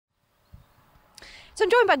So I'm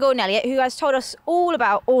joined by Gordon Elliot, who has told us all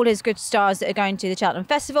about all his good stars that are going to the Cheltenham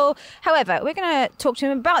Festival. However, we're going to talk to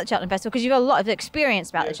him about the Cheltenham Festival because you've got a lot of experience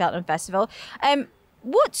about the Cheltenham Festival.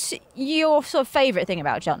 What's your sort of favourite thing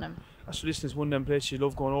about Cheltenham? Actually, listen, it's one of them places you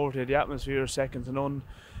love going over to. The atmosphere is second to none.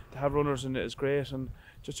 To have runners in it is great, and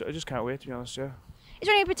I just can't wait, to be honest. Yeah. Is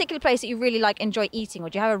there any particular place that you really enjoy eating, or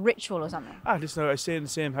do you have a ritual or something? Listen, I stay in the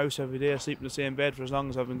same house every day. I sleep in the same bed for as long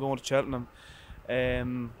as I've been going to Cheltenham. We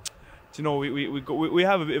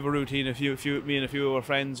have a bit of a routine. Me and a few of our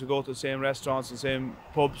friends, we go to the same restaurants and same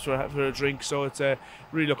pubs for a drink. So it's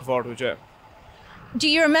really looking forward to it. Yeah. Do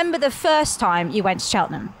you remember the first time you went to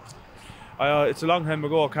Cheltenham? It's a long time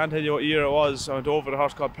ago. I can't tell you what year it was. I went over to the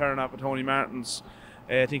horse called Perrinap at Tony Martin's.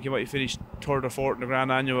 I think he might have finished third or fourth in the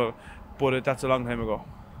Grand Annual, but that's a long time ago.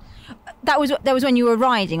 That was when you were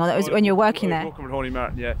riding, or that was when you were working there? Working with Tony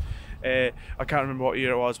Martin, yeah. I can't remember what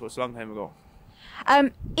year it was, but it's a long time ago.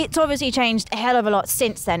 It's obviously changed a hell of a lot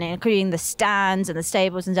since then, including the stands and the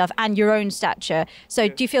stables and stuff, and your own stature. So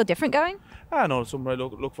do you feel different going? I know, it's something I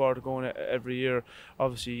look forward to going every year.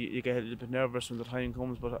 Obviously, you get a little bit nervous when the time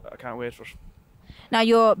comes, but I can't wait for it. Now,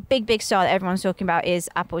 your big star that everyone's talking about is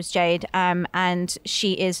Apple's Jade, and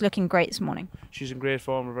she is looking great this morning. She's in great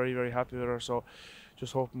form. We're very, very happy with her. So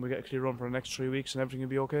just hoping we get a clear run for the next 3 weeks and everything will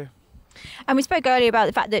be okay. And we spoke earlier about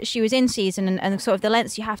the fact that she was in season and sort of the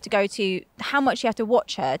lengths you have to go to, how much you have to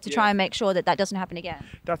watch her to try and make sure that doesn't happen again.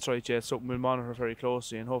 That's right, yeah. It's something we'll monitor very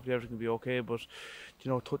closely and hopefully everything will be okay. But,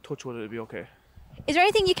 touch wood, it'll be okay. Is there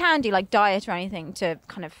anything you can do, like diet or anything, to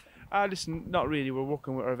kind of... Listen, not really. We're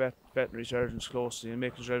working with our veterinary surgeons closely and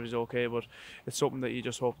making sure everything's okay, but it's something that you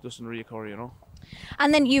just hope doesn't reoccur,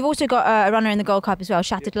 And then you've also got a runner in the Gold Cup as well,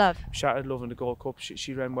 Shattered Love. Shattered Love in the Gold Cup.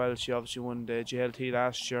 She ran well. She obviously won the GLT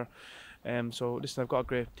last year. So listen, I've got a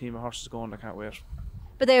great team of horses going. I can't wait.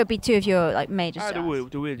 But they would be two of your major stars. They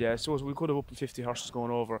will, yeah. So we could have up to 50 horses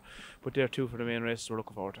going over, but they're two for the main race. We're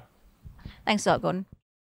looking forward to. Thanks a lot, Gordon.